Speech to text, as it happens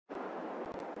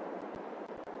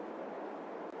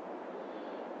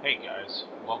Hey guys,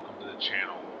 welcome to the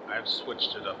channel. I've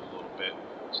switched it up a little bit.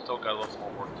 Still got a little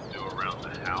more work to do around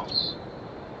the house.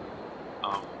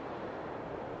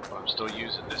 I'm still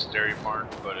using this dairy barn,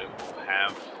 but it will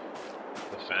have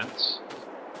the fence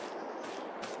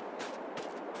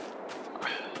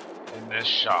in this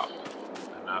shop.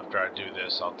 And after I do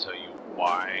this, I'll tell you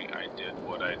why I did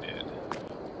what I did.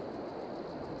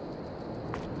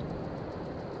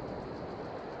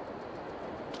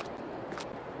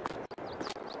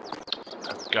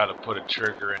 I've got to put a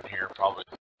trigger in here, probably.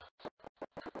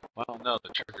 Well, no, the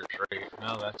trigger's right.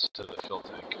 No, that's to the fill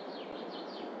tank.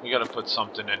 We got to put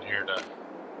something in here to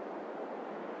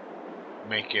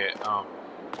make it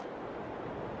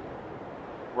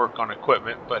work on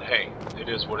equipment, but hey, it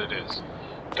is what it is.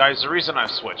 Guys, the reason I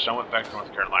switched, I went back to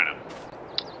North Carolina.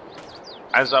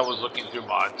 As I was looking through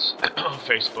mods on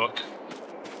Facebook,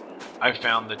 I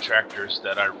found the tractors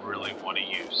that I really want to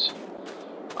use,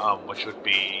 which would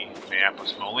be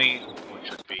Minneapolis Moline, which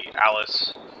would be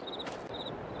Alice.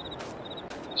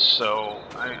 So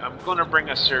I'm going to bring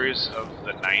a series of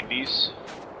the 90s,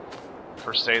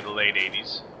 per se the late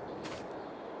 80s,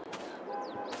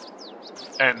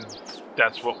 and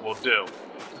that's what we'll do.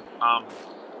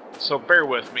 So bear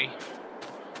with me.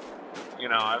 You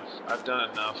know, I've done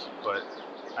enough, but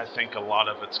I think a lot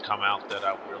of it's come out that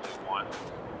I really want.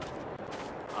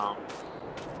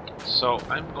 So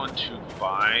I'm going to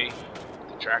buy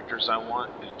the tractors I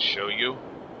want and show you.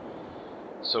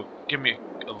 So give me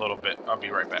a little bit. I'll be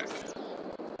right back.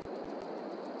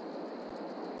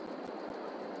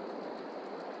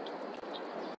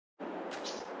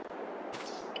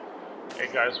 Hey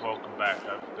guys, welcome back.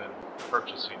 I've been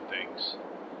purchasing things.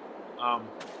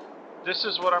 This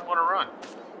is what I'm going to run.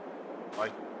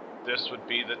 Like, this would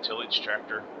be the tillage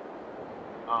tractor.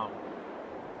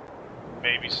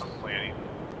 Maybe some planting.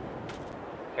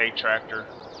 Hay tractor.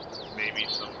 Maybe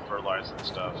some fertilizing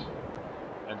stuff.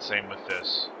 And same with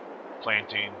this.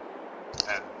 Planting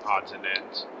and odds and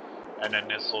ends. And then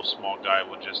this little small guy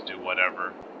will just do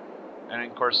whatever. And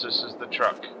of course this is the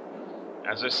truck.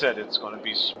 As I said, it's going to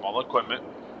be small equipment.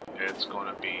 It's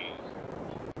going to be,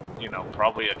 you know,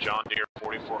 probably a John Deere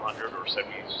 4400 or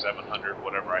 7700,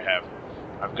 whatever I have.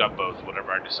 I've got both,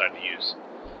 whatever I decide to use.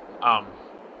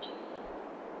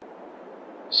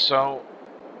 So,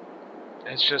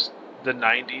 it's just the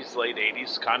 90s, late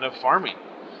 80s kind of farming.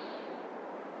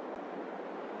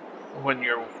 When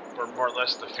you're more or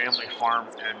less the family farm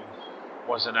and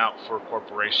wasn't out for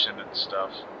corporation and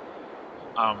stuff.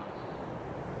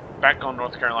 Back on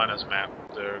North Carolina's map,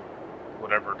 the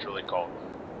whatever it's really called.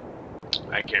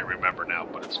 I can't remember now,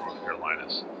 but it's North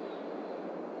Carolina's.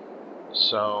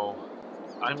 So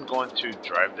I'm going to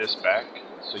drive this back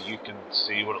so you can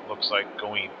see what it looks like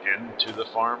going into the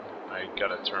farm. I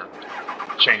gotta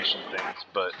change some things,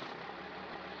 but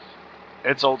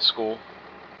it's old school.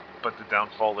 But the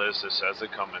downfall is this has the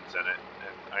Cummins in it,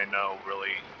 and I know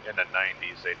really in the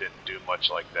 90s they didn't do much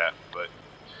like that, but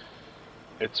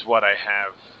it's what I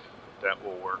have that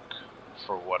will work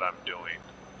for what I'm doing.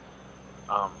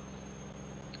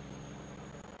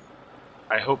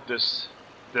 I hope this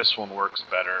one works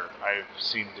better. I've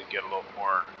seemed to get a little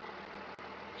more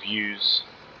views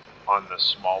on the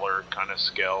smaller kind of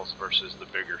scales versus the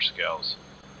bigger scales.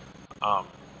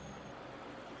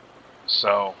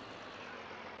 So,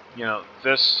 you know,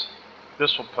 this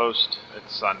will post,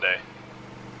 it's Sunday.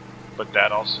 But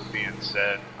that also being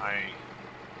said, I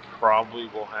probably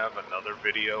will have another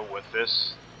video with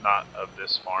this, not of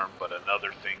this farm, but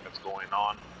another thing that's going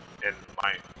on in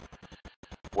my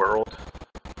world.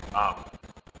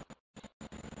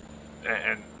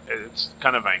 And it's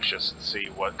kind of anxious to see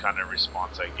what kind of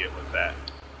response I get with that.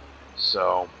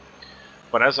 So,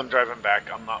 but as I'm driving back,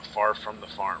 I'm not far from the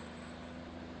farm.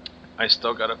 I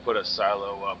still got to put a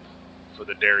silo up for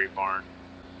the dairy barn.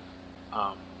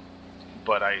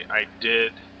 But I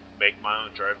did make my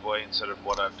own driveway instead of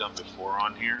what I've done before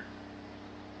on here.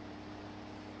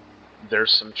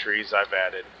 There's some trees I've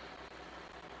added.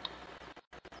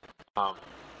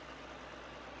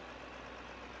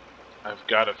 I've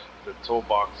got the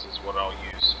toolbox is what I'll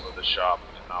use for the shop,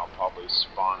 and I'll probably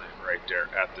spawn it right there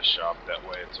at the shop. That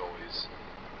way it's always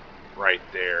right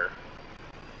there.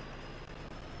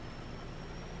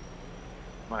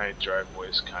 My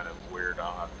driveway's kind of weird.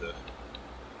 I'll have to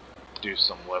do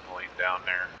some leveling down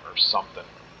there or something.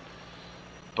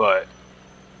 But,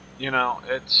 you know,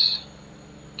 it's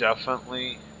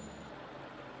definitely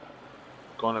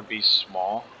going to be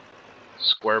small.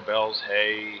 Square bales,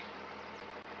 hay.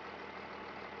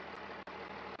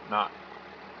 Not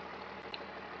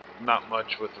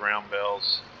much with round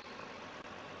bales.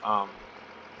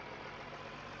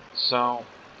 So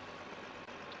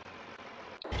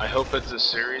I hope it's a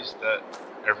series that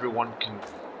everyone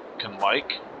can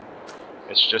like.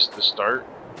 It's just the start.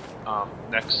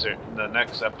 The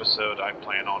next episode, I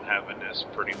plan on having this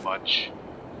pretty much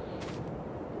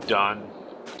done,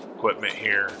 equipment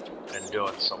here, and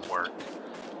doing some work.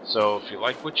 So if you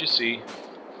like what you see,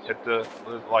 hit the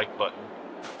like button.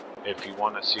 If you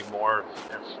want to see more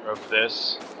of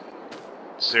this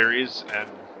series and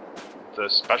the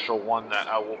special one that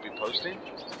I will be posting,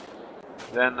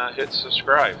 then hit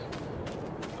subscribe.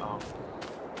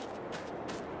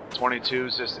 22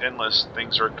 is just endless.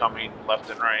 Things are coming left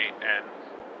and right, and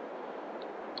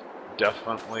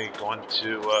definitely going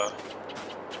to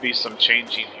be some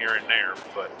changing here and there.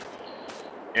 But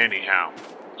anyhow,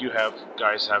 you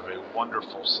guys have a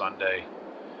wonderful Sunday,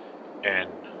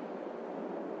 and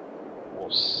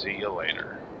we'll see you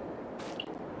later.